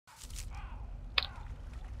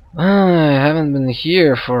I haven't been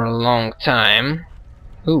here for a long time.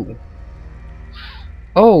 Ooh.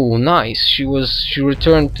 Oh, nice. She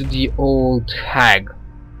returned to the old hag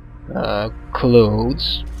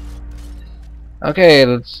clothes. Okay,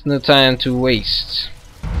 that's no time to waste.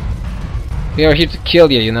 We are here to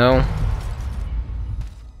kill you, you know.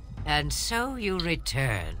 And so you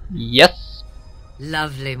return. Yes.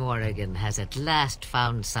 Lovely Morrigan has at last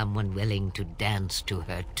found someone willing to dance to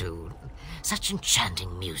her tune. Such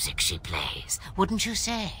enchanting music she plays, wouldn't you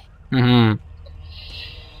say? You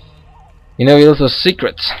know a little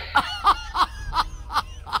secret.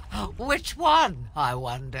 Which one, I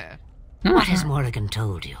wonder? What has Morrigan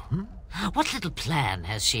told you? What little plan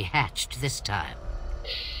has she hatched this time?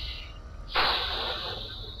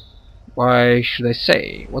 Why should I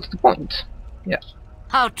say? What's the point? Yeah.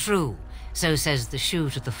 How true. So says the shoe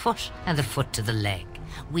to the foot and the foot to the leg.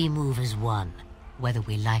 We move as one, whether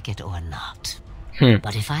we like it or not.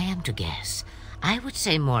 But if I am to guess, I would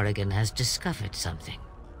say Morrigan has discovered something.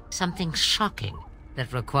 Something shocking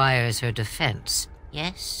that requires her defense.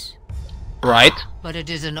 Yes? Right. But it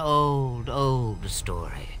is an old, old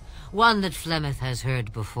story. One that Flemeth has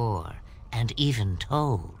heard before, and even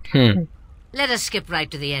told. Let us skip right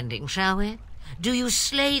to the ending, shall we? Do you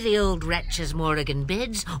slay the old wretch as Morrigan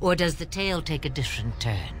bids, or does the tale take a different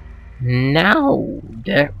turn? Now,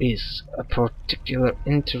 there is a particular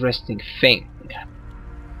interesting thing.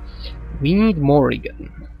 We need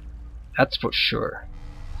Morrigan. That's for sure.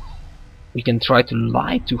 We can try to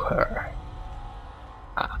lie to her.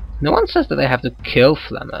 No one says that I have to kill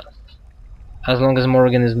Flemeth. As long as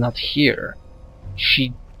Morrigan is not here.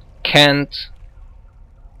 She can't...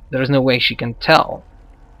 There is no way she can tell,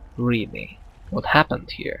 really, what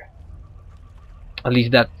happened here. At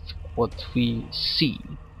least that's what we see.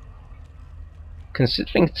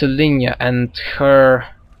 Considering Telinia and her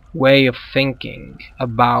way of thinking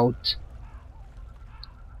about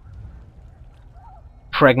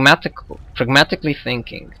pragmatically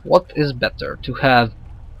thinking, what is better, to have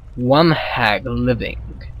one hag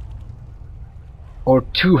living or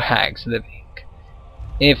two hags living?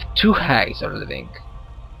 If two hags are living,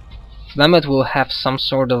 Flemeth will have some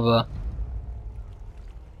sort of a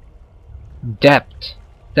depth,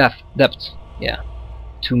 yeah,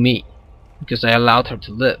 to me, because I allowed her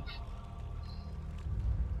to live.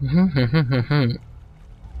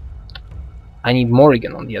 I need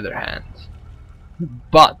Morrigan on the other hand.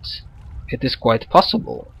 But it is quite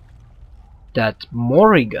possible that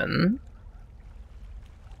Morrigan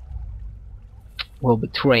will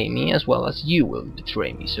betray me as well as you will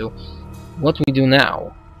betray me. So what we do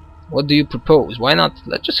now? What do you propose? Why not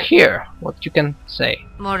let's just hear what you can say.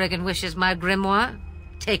 Morrigan wishes my grimoire?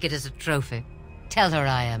 Take it as a trophy. Tell her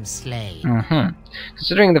I am slain.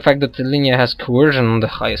 Considering the fact that Telinia has coercion on the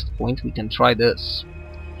highest point, we can try this.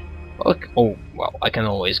 Okay. Oh, well, I can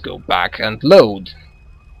always go back and load.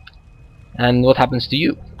 And what happens to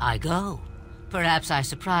you? I go. Perhaps I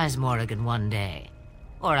surprise Morrigan one day.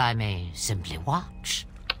 Or I may simply watch.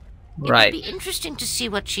 Right. It would be interesting to see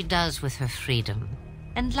what she does with her freedom.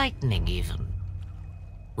 Enlightening, even.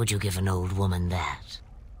 Would you give an old woman that?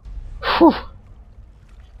 Whew.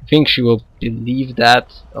 I think she will believe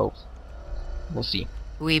that. Oh, we'll see.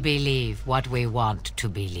 We believe what we want to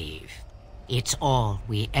believe. It's all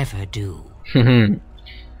we ever do.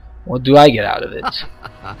 What do I get out of it?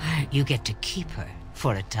 You get to keep her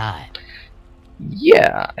for a time.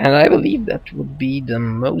 Yeah, and I believe that would be the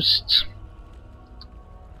most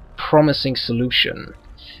promising solution.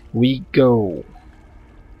 We go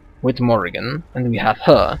with Morrigan, and we have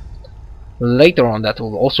her. Later on, that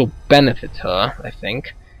will also benefit her, I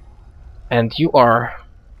think. And you are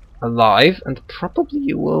alive, and probably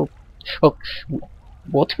you will... Oh,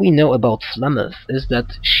 what we know about Flemeth is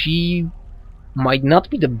that she might not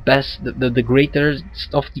be the best, the greatest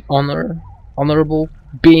of the honorable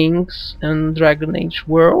beings in Dragon Age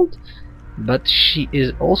world, but she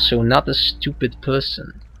is also not a stupid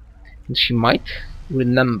person, and she might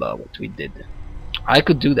remember what we did. I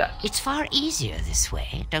could do that. It's far easier this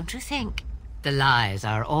way, don't you think? The lies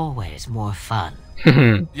are always more fun.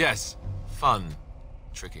 Yes, fun.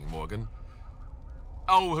 Tricking Morgan.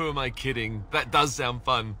 Oh, who am I kidding? That does sound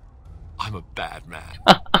fun. I'm a bad man.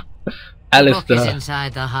 The book is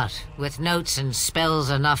inside the hut, with notes and spells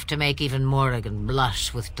enough to make even Morrigan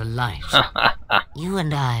blush with delight. You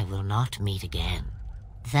and I will not meet again.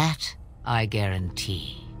 That I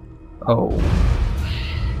guarantee. Oh.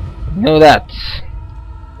 You know that.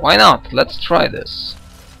 Why not? Let's try this.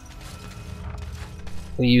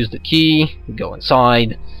 We use the key, we go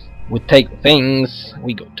inside, we take the things,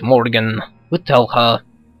 we go to Morrigan, we tell her,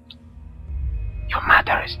 your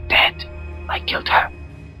mother is dead. I killed her.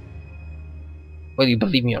 whether you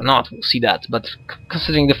believe me or not, we'll see that. But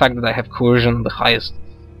considering the fact that I have coercion on the highest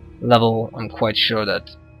level, I'm quite sure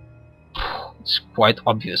that it's quite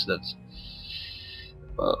obvious that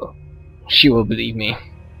she will believe me,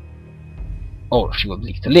 or she will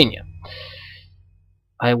believe Talinia.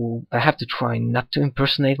 I have to try not to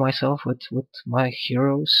impersonate myself with my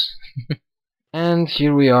heroes. And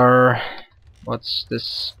here we are. What's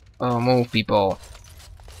this? Oh, move, people.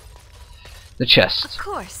 The chest. Of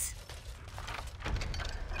course.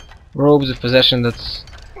 Robes of possession. That's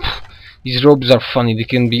these robes are funny. They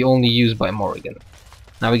can be only used by Morrigan.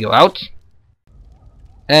 Now we go out.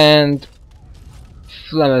 And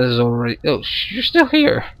Flemeth is already. Oh, you're still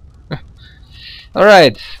here.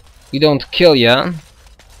 Alright. We don't kill ya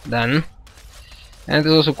then. And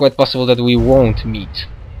it's also quite possible that we won't meet.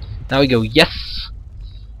 Now we go yes.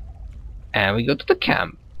 And we go to the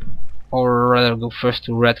camp. Or rather go first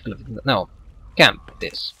to Redcliffe. No. Camp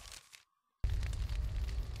this.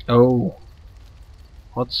 Oh.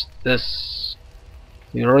 What's this?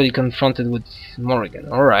 We're already confronted with Morrigan.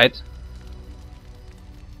 Alright.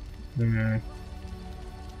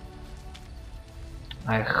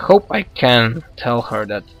 I hope I can tell her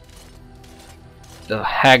that the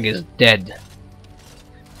hag is dead.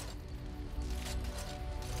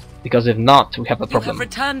 Because if not, we have a problem. You have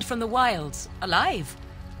returned from the wilds, alive.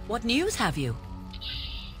 What news have you?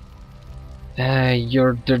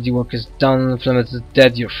 Your dirty work is done. Flemeth is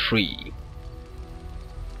dead. You're free.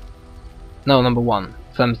 No, number one.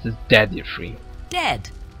 Flemeth is dead. You're free. Dead?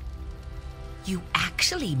 You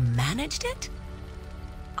actually managed it?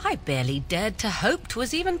 I barely dared to hope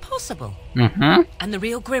 'twas even possible. And the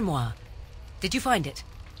real grimoire. Did you find it?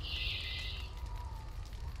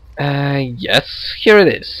 Yes. Here it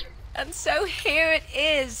is. And so here it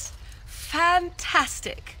is.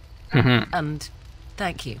 Fantastic. And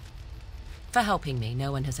thank you for helping me.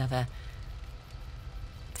 No one has ever...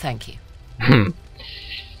 Thank you. Can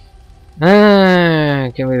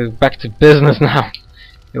we go back to business now?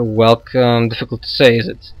 You're welcome. Difficult to say, is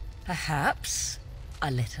it? Perhaps a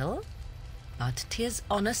little, but 'tis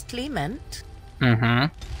honestly meant.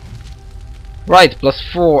 Right,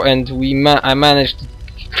 +4, and I managed to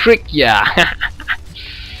trick ya.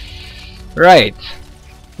 Right.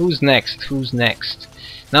 Who's next? Who's next?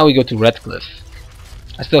 Now we go to Redcliffe.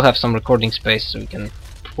 I still have some recording space, so we can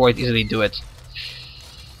quite easily do it.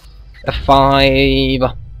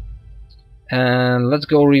 F5. And let's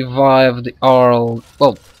go revive the Arl.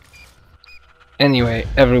 Well, anyway,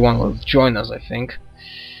 everyone will join us, I think.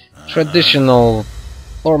 Traditional,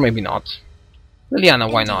 or maybe not. Liliana,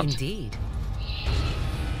 why not? Indeed.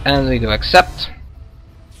 And we go accept.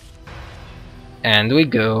 And we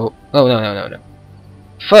go... Oh, no.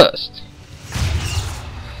 First,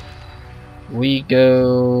 we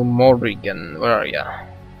go Morrigan. Where are ya?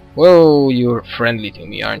 Whoa, you're friendly to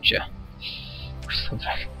me, aren't ya?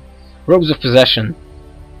 Robes of Possession.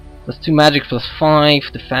 +2 magic,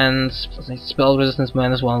 +5 defense, +8 spell resistance,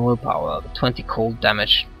 -1 willpower, 20 cold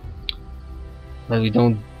damage. But we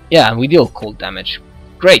don't... Yeah, we deal cold damage.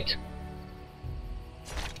 Great!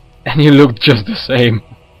 And you look just the same.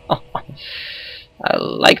 I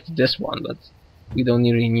liked this one, but we don't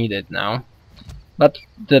really need it now. But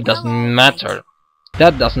that doesn't matter.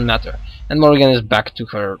 That doesn't matter. And Morrigan is back to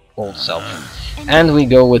her old self. And we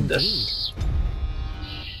go with this.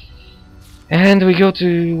 And we go to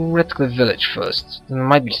Redcliffe Village first. There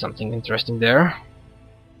might be something interesting there.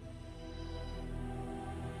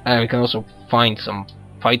 And we can also find some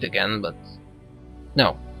fight again, but...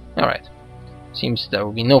 No. Alright. Seems there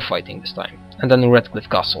will be no fighting this time. And then Redcliffe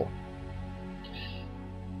Castle.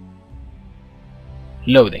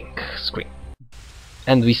 Loading screen.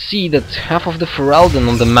 And we see that half of the Ferelden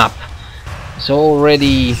on the map is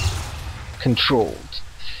already controlled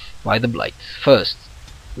by the Blight. First,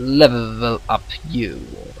 level up you,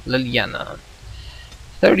 Liliana.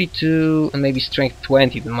 32 and maybe strength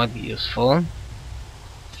 20, that might be useful.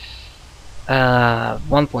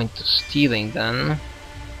 1 point to stealing then.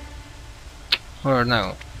 Or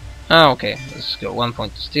no. Okay, let's go 1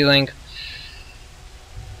 point to stealing.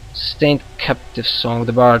 Sustained captive song.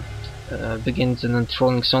 The bard begins an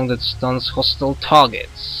enthralling song that stuns hostile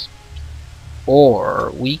targets.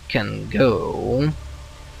 Or we can go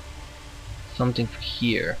something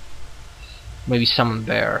here. Maybe summon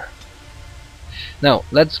bear. No,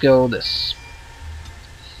 let's go this.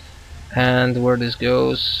 And where this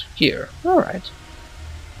goes? Here. Alright.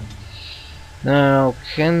 Now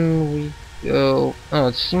can we go... Oh,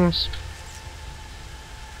 it seems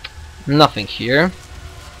nothing here.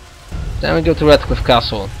 Then we go to Redcliffe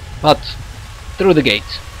Castle, but through the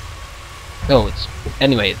gate. Oh, it's...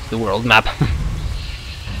 Anyway, it's the world map.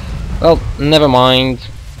 Well, never mind.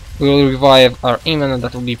 We will revive our Eamon and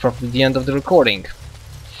that will be probably the end of the recording.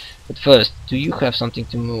 But first, do you have something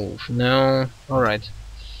to move? No? Alright.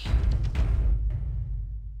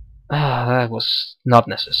 That was not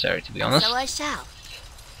necessary, to be honest. So I shall.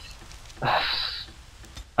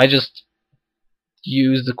 I just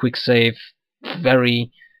use the quick save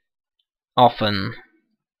very often,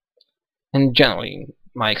 and generally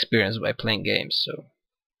my experience by playing games, so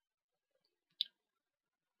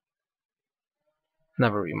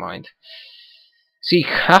never mind. See,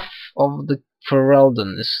 half of the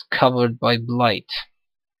Ferelden is covered by Blight.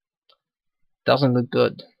 Doesn't look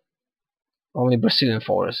good. Only Brazilian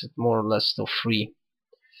forest is more or less still free.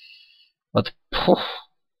 But poof,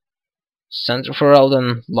 Central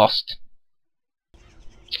Ferelden lost.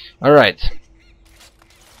 Alright.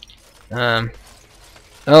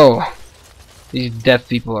 Oh, these dead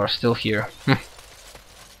people are still here.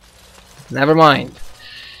 Never mind.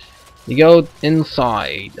 You go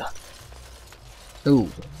inside. Ooh,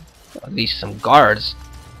 at least some guards.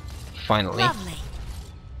 Finally. Lovely.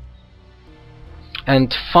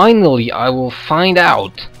 And finally I will find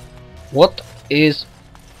out what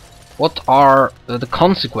are the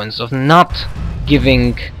consequences of not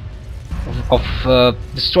giving of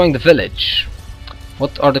destroying the village.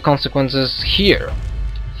 What are the consequences here?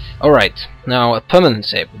 Alright, now a permanent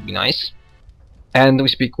save would be nice. And we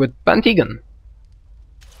speak with Pantigan.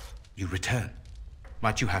 You return.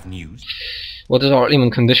 Might you have news? What is our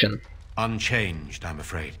immune condition? Unchanged, I'm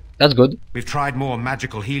afraid. That's good. We've tried more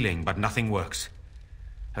magical healing, but nothing works.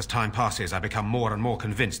 As time passes, I become more and more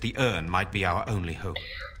convinced the urn might be our only hope.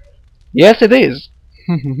 Yes, it is.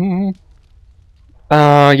 Yeah,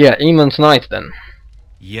 Eamon's Knight then.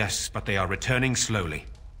 Yes, but they are returning slowly.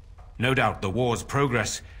 No doubt the war's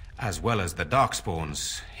progress, as well as the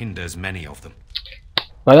darkspawns, hinders many of them.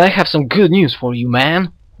 But I have some good news for you,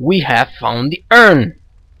 man. We have found the urn.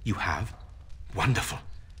 You have? Wonderful.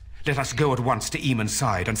 Let us go at once to Eamon's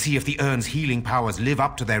side and see if the urn's healing powers live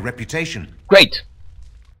up to their reputation. Great.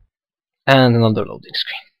 And another loading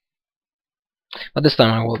screen. But this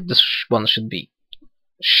time this one should be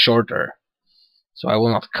shorter, so I will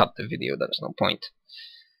not cut the video. There is no point.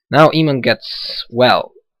 Now Eamon gets,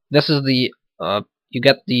 well, this is the you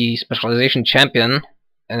get the specialization champion,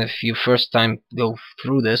 and if you first time go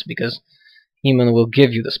through this, because Eamon will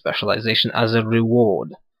give you the specialization as a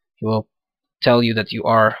reward. He will tell you that you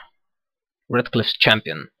are Redcliffe's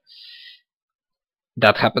champion.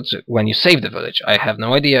 That happens when you save the village. I have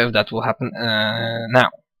no idea if that will happen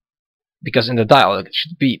now, because in the dialogue it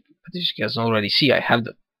should be. But as you guys already see, I have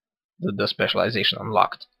the specialization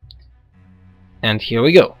unlocked. And here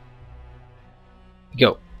we go.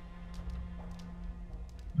 Go.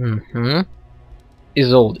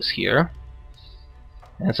 Isolde is here.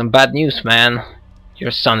 And some bad news, man.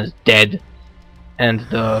 Your son is dead. And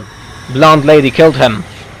the blonde lady killed him.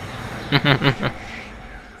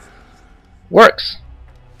 Works!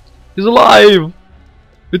 He's alive!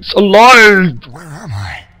 It's alive! Where am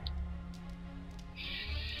I?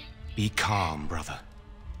 Be calm, brother.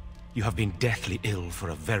 You have been deathly ill for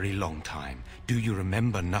a very long time. Do you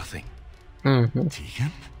remember nothing?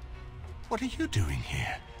 Tegan? What are you doing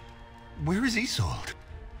here? Where is Isolde?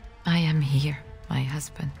 I am here, my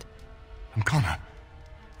husband. And Connor?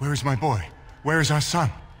 Where is my boy? Where is our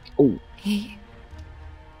son? Oh. He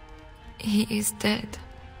is dead.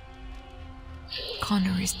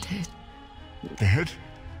 Connor is dead. Dead?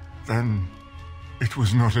 Then it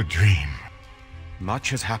was not a dream.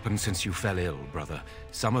 Much has happened since you fell ill, brother.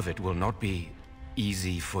 Some of it will not be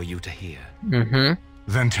easy for you to hear.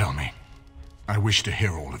 Then tell me. I wish to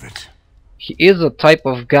hear all of it. He is a type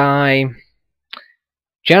of guy...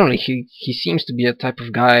 Generally, he seems to be a type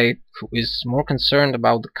of guy who is more concerned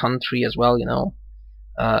about the country as well, you know.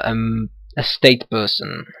 A state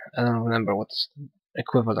person. I don't remember what's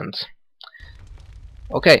equivalent.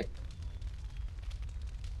 Okay.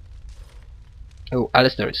 Oh,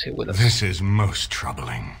 Alistair is here with us. This is most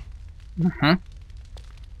troubling.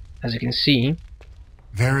 As you can see...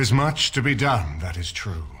 There is much to be done, that is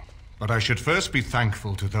true. But I should first be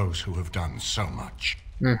thankful to those who have done so much.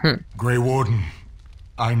 Grey Warden,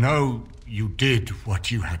 I know you did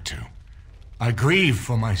what you had to. I grieve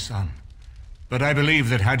for my son. But I believe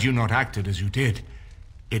that had you not acted as you did,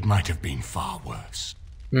 it might have been far worse.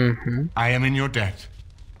 I am in your debt.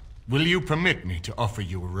 Will you permit me to offer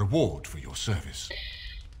you a reward for your service?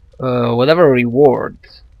 Whatever reward...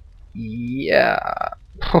 Yeah...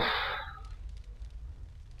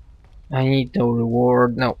 I need no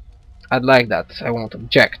reward. No, I'd like that. I won't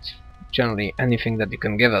object. Generally, anything that you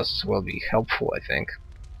can give us will be helpful, I think.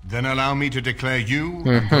 Then allow me to declare you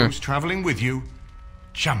and those traveling with you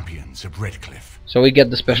champions of Redcliffe. So we get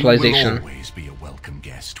the You specialization. will always be a welcome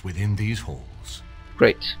guest within these halls.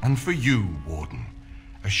 Great. And for you, Warden,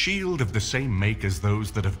 a shield of the same make as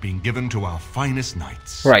those that have been given to our finest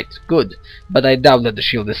knights. Right, good. But I doubt that the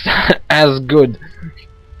shield is as good.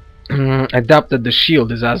 I doubt that the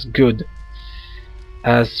shield is as good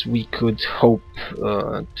as we could hope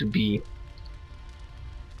to be.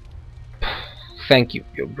 Thank you,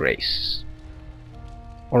 Your Grace.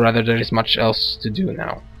 Or rather, there is much else to do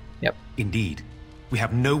now. Yep. Indeed. We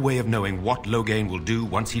have no way of knowing what Loghain will do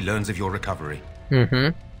once he learns of your recovery.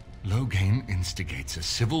 Loghain instigates a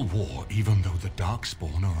civil war even though the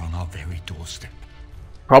Darkspawn are on our very doorstep.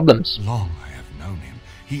 Problems. Long I have known him.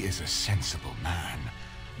 He is a sensible man.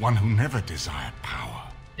 One who never desired power.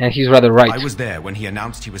 And he's rather right. I was there when he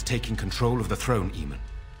announced he was taking control of the throne, Eamon.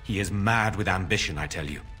 He is mad with ambition, I tell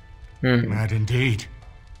you. Mad indeed.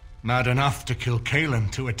 Mad enough to kill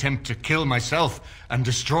Kaelin, to attempt to kill myself and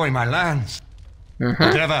destroy my lands.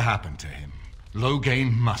 Whatever happened to him,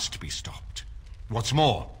 Loghain must be stopped. What's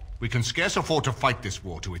more, we can scarce afford to fight this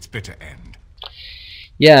war to its bitter end.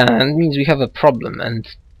 Yeah, and it means we have a problem, and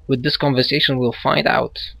with this conversation we'll find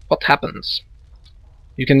out what happens.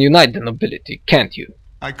 You can unite the nobility, can't you?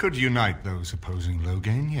 I could unite those opposing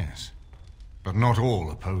Loghain, yes. But not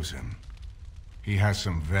all oppose him. He has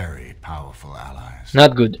some very powerful allies.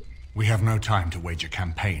 Not good. We have no time to wage a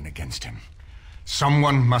campaign against him.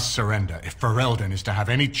 Someone must surrender if Ferelden is to have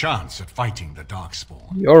any chance at fighting the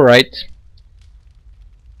Darkspawn. You're right.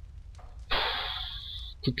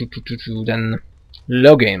 Then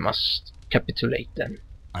Loghain must capitulate then.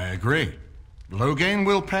 I agree. Loghain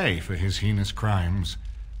will pay for his heinous crimes,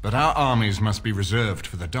 but our armies must be reserved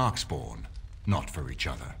for the Darkspawn, not for each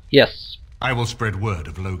other. Yes. I will spread word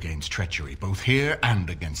of Loghain's treachery, both here and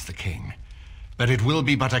against the king. But it will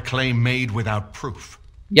be but a claim made without proof.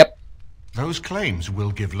 Yep. Those claims will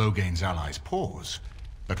give Loghain's allies pause,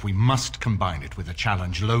 but we must combine it with a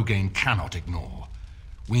challenge Loghain cannot ignore.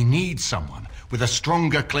 We need someone with a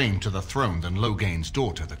stronger claim to the throne than Loghain's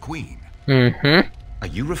daughter, the Queen. Are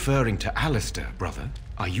you referring to Alistair, brother?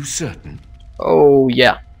 Are you certain? Oh,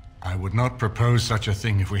 yeah. I would not propose such a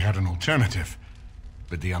thing if we had an alternative,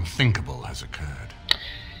 but the unthinkable has occurred.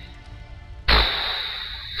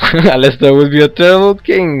 Alistair would be a terrible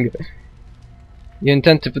king. You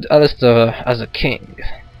intend to put Alistair as a king?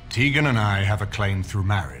 Tegan and I have a claim through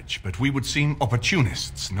marriage, but we would seem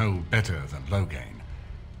opportunists no better than Loghain.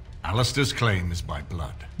 Alistair's claim is by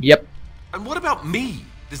blood. Yep. And what about me?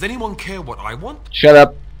 Does anyone care what I want? Shut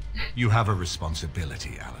up. You have a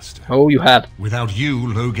responsibility, Alistair. Oh, you have. Without you,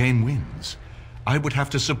 Loghain wins. I would have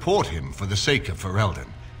to support him for the sake of Ferelden.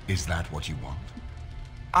 Is that what you want?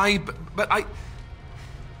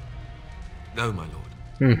 No, my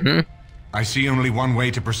lord. I see only one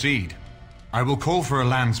way to proceed. I will call for a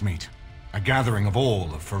landsmeet, a gathering of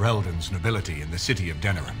all of Ferelden's nobility in the city of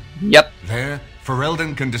Denerim. Yep. There,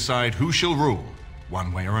 Ferelden can decide who shall rule,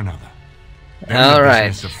 one way or another. Then All the right.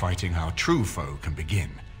 business of fighting our true foe can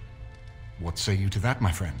begin. What say you to that,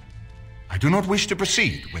 my friend? I do not wish to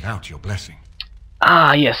proceed without your blessing.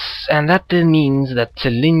 Ah, yes, and that then means that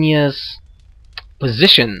Telinia's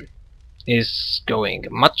position is going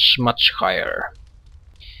much, much higher.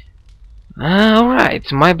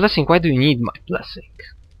 Alright, my blessing. Why do you need my blessing?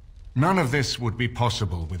 None of this would be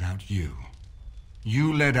possible without you.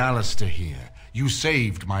 You led Alistair here. You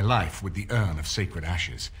saved my life with the urn of sacred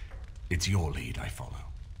ashes. It's your lead I follow.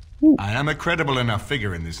 I am a credible enough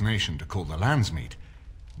figure in this nation to call the landsmeet,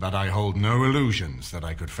 but I hold no illusions that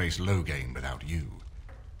I could face Loghain without you.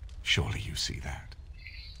 Surely you see that.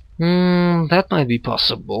 That might be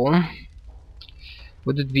possible.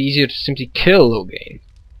 Would it be easier to simply kill Loghain?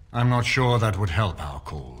 I'm not sure that would help our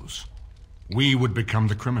cause. We would become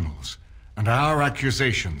the criminals, and our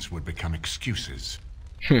accusations would become excuses.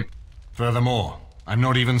 Furthermore, I'm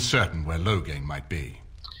not even certain where Loghain might be.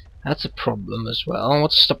 That's a problem as well.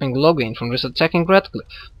 What's stopping Loghain from just attacking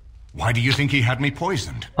Redcliffe? Why do you think he had me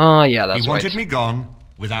poisoned? Ah, yeah, that's He wanted right. me gone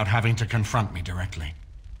without having to confront me directly.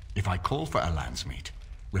 If I call for a landsmeet,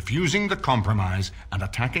 refusing the compromise and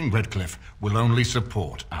attacking Redcliffe will only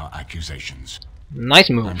support our accusations. Nice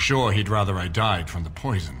move. I'm sure he'd rather I died from the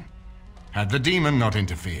poison. Had the demon not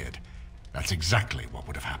interfered, that's exactly what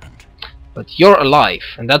would have happened. But you're alive,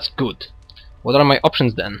 and that's good. What are my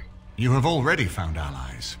options then? You have already found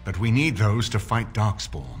allies, but we need those to fight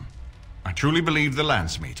Darkspawn. I truly believe the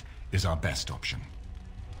landsmeet is our best option.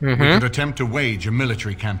 We could attempt to wage a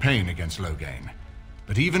military campaign against Loghain.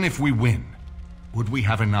 But even if we win, would we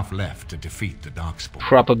have enough left to defeat the Darkspawn?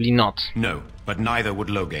 Probably not. No, but neither would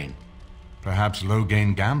Loghain. Perhaps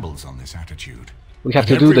Loghain gambles on this attitude. we have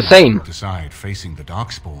to do the same. Decide facing the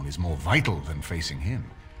Darkspawn is more vital than facing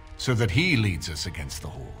him, so that he leads us against the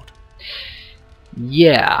Horde.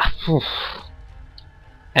 Yeah.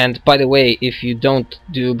 And by the way, if you don't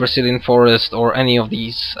do Brazilian Forest or any of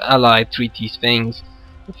these Allied Treaties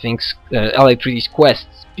Allied Treaties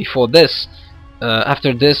quests before this,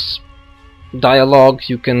 after this dialogue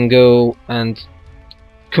you can go and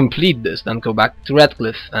complete this, then go back to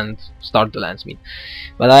Redcliffe and start the Landsmeet.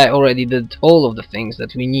 But I already did all of the things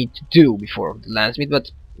that we need to do before the Landsmeet.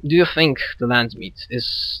 But do you think the Landsmeet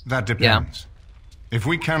is... That depends. Yeah. If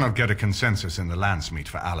we cannot get a consensus in the Landsmeet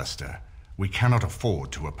for Alistair, we cannot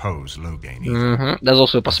afford to oppose Loghain either. There's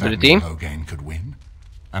also a possibility. Does that mean Loghain could win?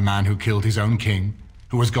 A man who killed his own king,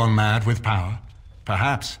 who has gone mad with power?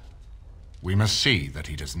 Perhaps. We must see that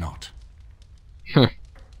he does not.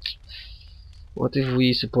 What if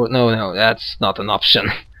we support... No, that's not an option.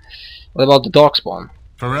 What about the Darkspawn?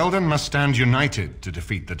 Ferelden must stand united to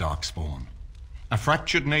defeat the Darkspawn. A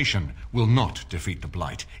fractured nation will not defeat the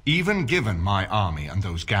Blight, even given my army and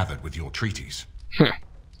those gathered with your treaties.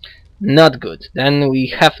 Not good. Then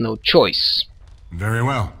we have no choice. Very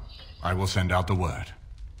well. I will send out the word.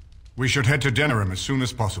 We should head to Denerim as soon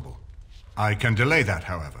as possible. I can delay that,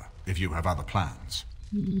 however, if you have other plans.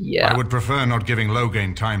 Yeah. I would prefer not giving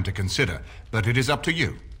Loghain time to consider, but it is up to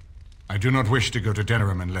you. I do not wish to go to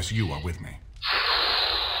Denerim unless you are with me.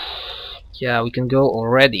 Yeah, we can go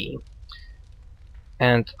already.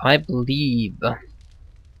 And I believe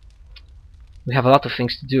we have a lot of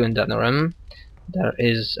things to do in Denerim.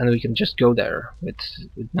 And we can just go there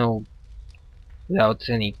without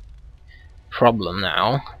any problem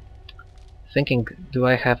now. Thinking, do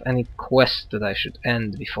I have any quests that I should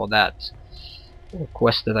end before that? Or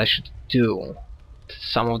quests that I should do?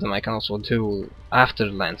 Some of them I can also do after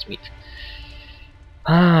the Landsmeet.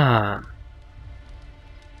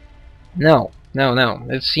 No.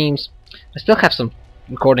 It seems I still have some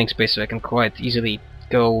recording space, so I can quite easily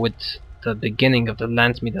go with the beginning of the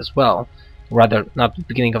Landsmeet as well. Rather, not the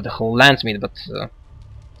beginning of the whole Landsmeet, but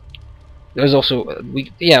there's also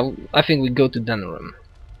I think we go to Denerim.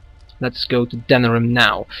 Let's go to Denerim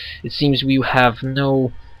now. It seems we have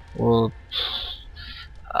no...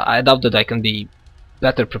 I doubt that I can be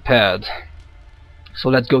better prepared. So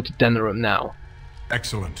let's go to Denerim now.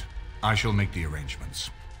 Excellent. I shall make the arrangements.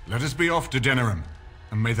 Let us be off to Denerim,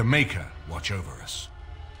 and may the Maker watch over us.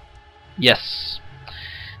 Yes.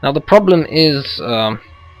 Now the problem is...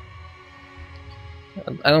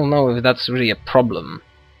 I don't know if that's really a problem.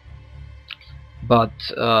 But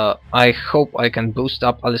I hope I can boost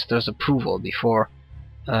up Alistair's approval before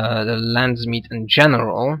the Landsmeet in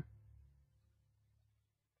general.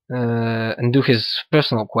 And do his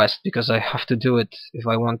personal quest, because I have to do it if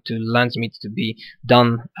I want to Landsmeet to be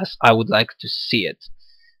done as I would like to see it.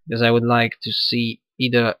 Because I would like to see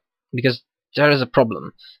because there is a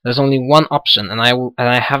problem. There's only one option, and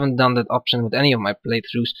I haven't done that option with any of my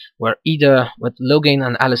playthroughs, where either with Loghain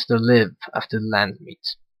and Alistair live after the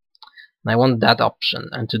Landsmeet. And I want that option,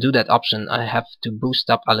 and to do that option I have to boost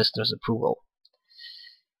up Alistair's approval.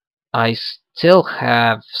 I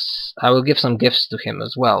will give some gifts to him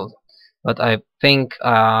as well, but I think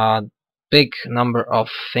a big number of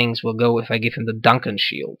things will go if I give him the Duncan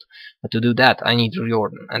shield. But to do that I need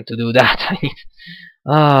Warden, and to do that I need...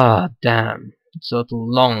 damn, it's a little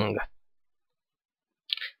long.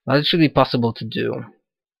 But it should be possible to do.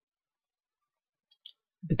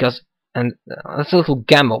 And that's a little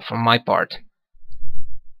gamble from my part.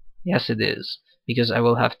 Yes, it is, because I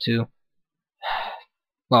will have to...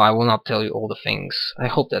 Well, I will not tell you all the things. I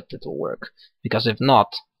hope that it will work, because if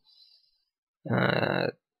not,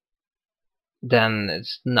 then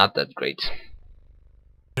it's not that great.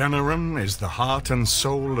 Denerim is the heart and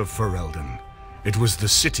soul of Ferelden. It was the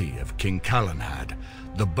city of King Calenhad,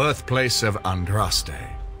 the birthplace of Andraste.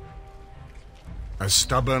 As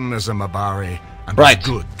stubborn as a Mabari, and as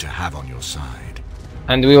good to have on your side.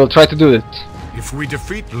 And we will try to do it. If we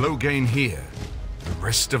defeat Loghain here, the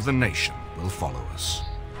rest of the nation will follow us.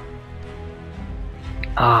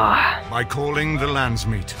 By calling the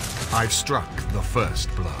Landsmeet, I've struck the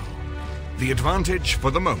first blow. The advantage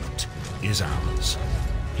for the moment is ours.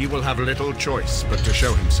 He will have little choice but to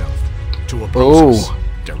show himself, to oppose us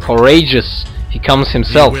directly. Courageous. He comes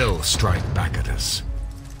himself. He will strike back at us.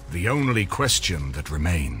 The only question that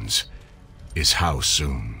remains is how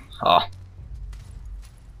soon.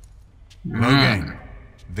 Loghain,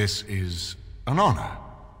 this is an honor,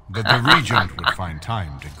 but the Regent would find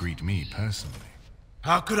time to greet me personally.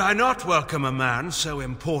 How could I not welcome a man so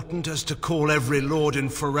important as to call every lord in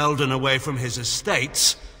Ferelden away from his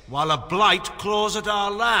estates, while a blight claws at our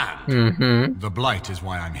land? The blight is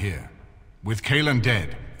why I'm here. With Cailan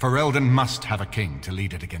dead, Ferelden must have a king to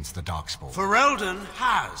lead it against the Darkspawn. Ferelden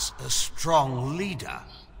has a strong leader.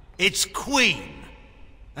 Its queen.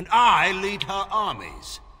 And I lead her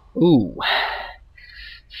armies. Ooh.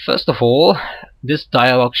 First of all, this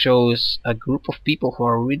dialogue shows a group of people who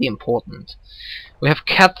are really important. We have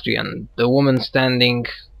Catrian, the woman standing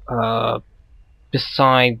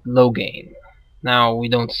beside Loghain. Now we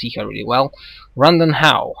don't see her really well. Randon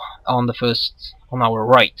Howe on our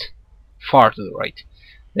right, far to the right.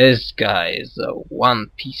 This guy is one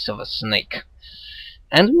piece of a snake,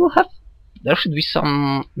 and there should be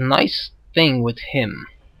some nice thing with him.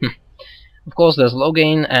 Of course, there's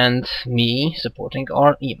Loghain and me supporting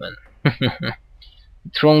are even. The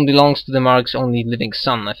throne belongs to the Mark's only living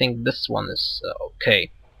son. I think this one is okay.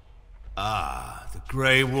 Ah, the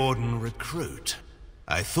Grey Warden recruit.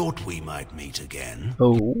 I thought we might meet again.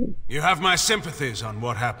 Oh. You have my sympathies on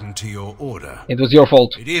what happened to your order. It was your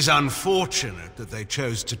fault. It is unfortunate that they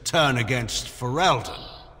chose to turn against Ferelden.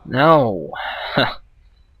 No.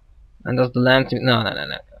 And does the land...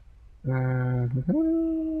 No.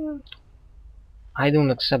 I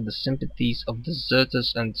don't accept the sympathies of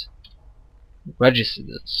deserters and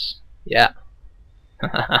regicides. Yeah.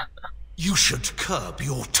 You should curb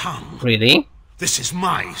your tongue. Really? This is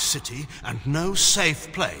my city, and no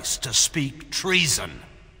safe place to speak treason.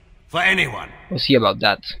 For anyone. We'll see about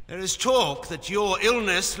that. There is talk that your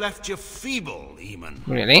illness left you feeble, Eamon.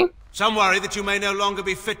 Really? Some worry that you may no longer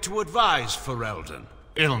be fit to advise Ferelden.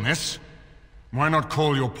 Illness? Why not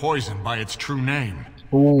call your poison by its true name?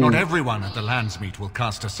 Ooh. Not everyone at the Landsmeet will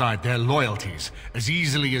cast aside their loyalties as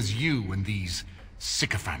easily as you and these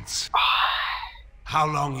sycophants. How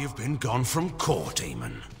long you've been gone from court,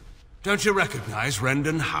 Eamon? Don't you recognize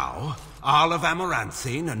Rendon Howe, Arl of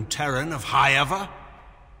Amaranthine and Terran of Highever?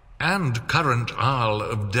 And current Arl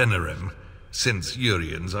of Denerim, since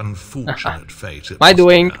Urien's unfortunate fate at My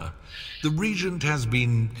doing. The Regent has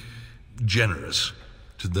been generous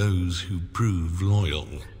to those who prove loyal.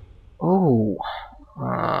 Oh.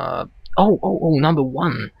 Number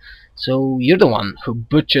one. So you're the one who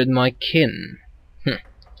butchered my kin.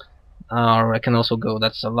 I can also go.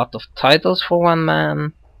 That's a lot of titles for one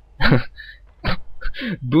man.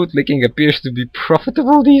 Bootlicking appears to be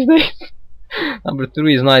profitable these days. Number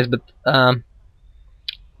 3 is nice, but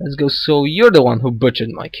let's go. So you're the one who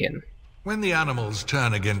butchered my kin. When the animals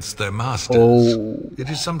turn against their masters, it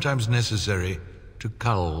is sometimes necessary to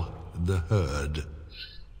cull the herd.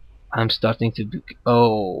 I'm starting to be...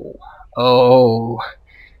 Oh,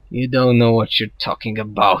 you don't know what you're talking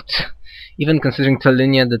about. Even considering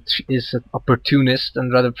Talinia that is an opportunist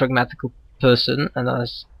and rather pragmatical person, and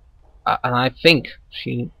I think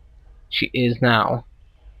she is now.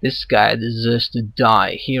 This guy deserves to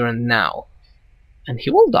die here and now, and he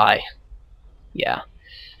will die. Yeah.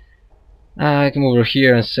 I come over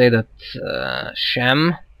here and say that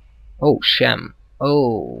Shem. Oh, Shem.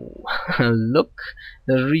 Oh, look,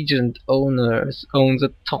 the Regent owns a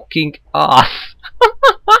talking ass.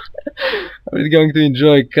 Are we going to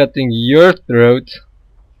enjoy cutting your throat?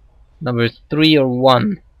 Number 3 or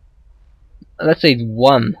 1? Let's say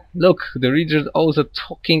 1. Look, the Regent owns a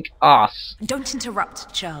talking ass. Don't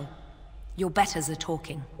interrupt, Churl. Your betters are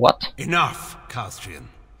talking. What? Enough, Castrian.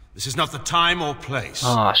 This is not the time or place.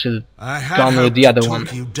 I should I have had gone with the other one.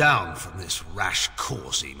 talk you down from this rash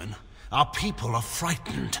course, Eamon. Our people are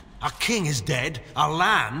frightened. Our king is dead. Our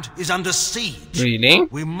land is under siege. Really?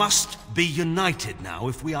 We must be united now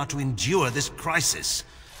if we are to endure this crisis.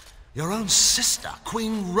 Your own sister,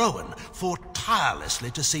 Queen Rowan, fought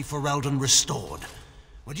tirelessly to see Ferelden restored.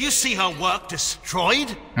 Would you see her work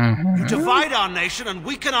destroyed? You divide our nation and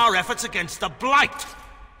weaken our efforts against the Blight,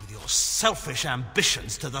 with your selfish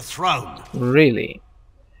ambitions to the throne. Really?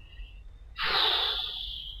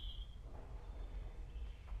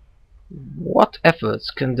 What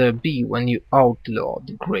efforts can there be when you outlaw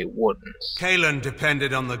the Grey Wardens? Cailan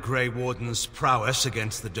depended on the Grey Warden's prowess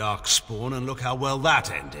against the Darkspawn, and look how well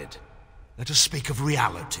that ended. Let us speak of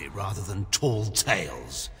reality rather than tall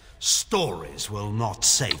tales. Stories will not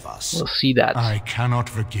save us. We'll see that. I cannot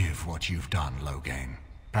forgive what you've done, Loghain.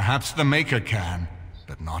 Perhaps the Maker can,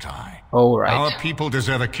 but not I. Alright. Our people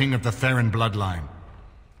deserve a king of the Theron bloodline.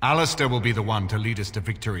 Alistair will be the one to lead us to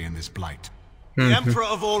victory in this Blight. The Emperor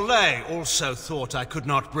of Orlais also thought I could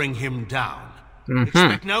not bring him down.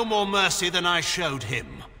 Expect no more mercy than I showed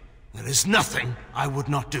him. There is nothing I would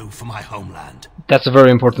not do for my homeland. That's a very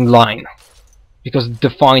important line, because it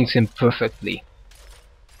defines him perfectly.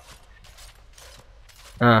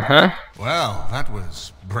 Well, that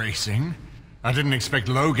was bracing. I didn't expect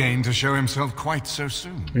Loghain to show himself quite so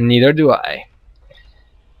soon. Neither do I.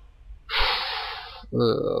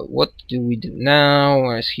 What do we do now?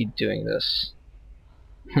 Where is he doing this?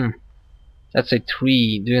 That's a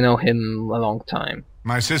tree. Do you know him a long time?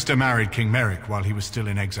 My sister married King Merrick while he was still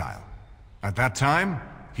in exile. At that time,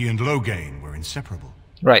 he and Loghain were inseparable.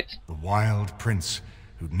 Right. The wild prince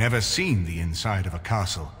who'd never seen the inside of a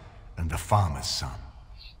castle and the farmer's son.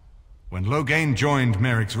 When Loghain joined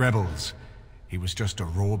Merrick's rebels, he was just a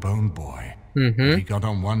raw-boned boy. He got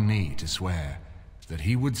on one knee to swear that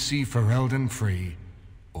he would see Ferelden free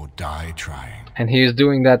or die trying. And he is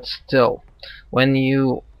doing that still.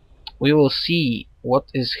 We will see what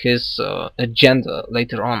is his agenda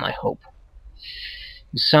later on, I hope.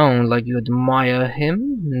 You sound like you admire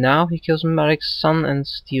him. Now he kills Merrick's son and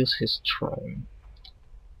steals his throne.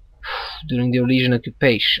 During the Elysian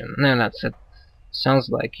occupation. No, that's it. Sounds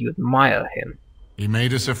like you admire him. He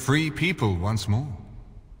made us a free people once more.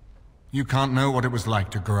 You can't know what it was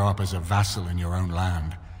like to grow up as a vassal in your own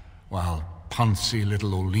land, while poncy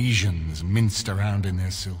little Elysians minced around in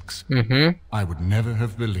their silks. I would never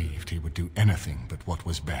have believed he would do anything but what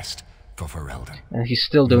was best for Ferelden. And he's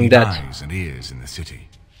still doing that. Eyes and ears in the city.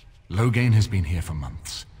 Loghain has been here for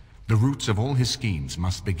months. The roots of all his schemes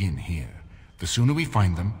must begin here. The sooner we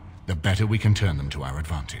find them, the better we can turn them to our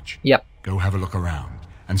advantage. Yep. Go have a look around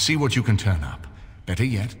and see what you can turn up. Better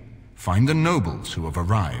yet, find the nobles who have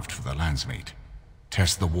arrived for the Landsmeet.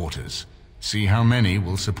 Test the waters. See how many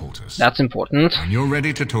will support us. That's important. When you're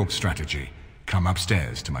ready to talk strategy, come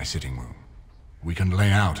upstairs to my sitting room. We can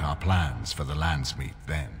lay out our plans for the Landsmeet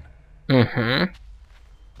then.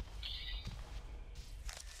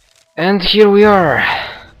 And here we are.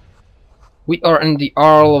 We are in the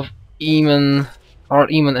Arl of Eamon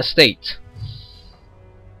estate.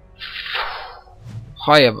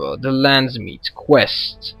 However, the Landsmeet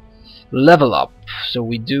quest. Level up. So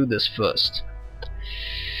we do this first.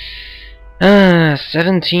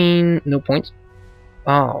 17, no points.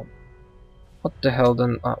 Oh, what the hell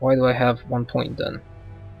then? Why do I have 1 point then?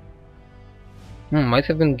 I might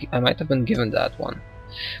have been given that one.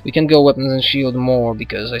 We can go weapons and shield more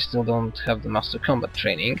because I still don't have the master combat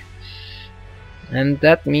training, and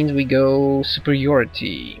that means we go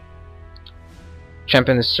superiority.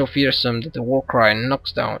 Champion is so fearsome that the war cry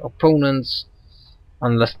knocks down opponents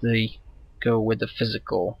unless they go with the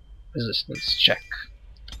physical resistance check.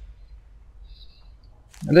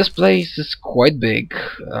 And this place is quite big,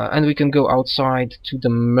 and we can go outside to the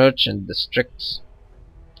merchant districts.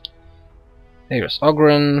 Here's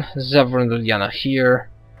Ogren, Zevran and Liliana here.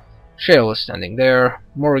 Shale is standing there.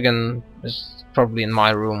 Morrigan is probably in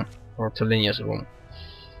my room or Talinia's room.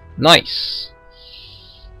 Nice.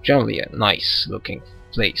 Generally a nice looking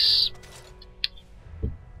place.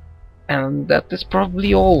 And that is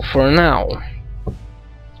probably all for now.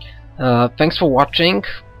 Thanks for watching.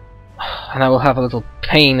 And I will have a little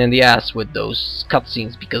pain in the ass with those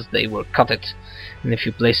cutscenes because they were cut in a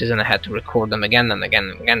few places and I had to record them again and again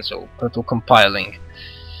and again, so a little compiling.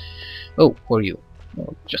 Oh, who are you?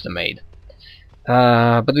 Oh, just a maid.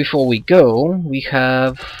 But before we go, we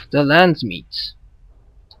have the Landsmeet,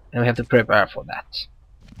 and we have to prepare for that.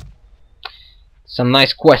 Some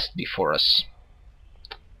nice quest before us.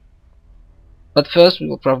 But first we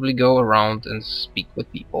will probably go around and speak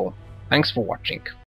with people. Thanks for watching.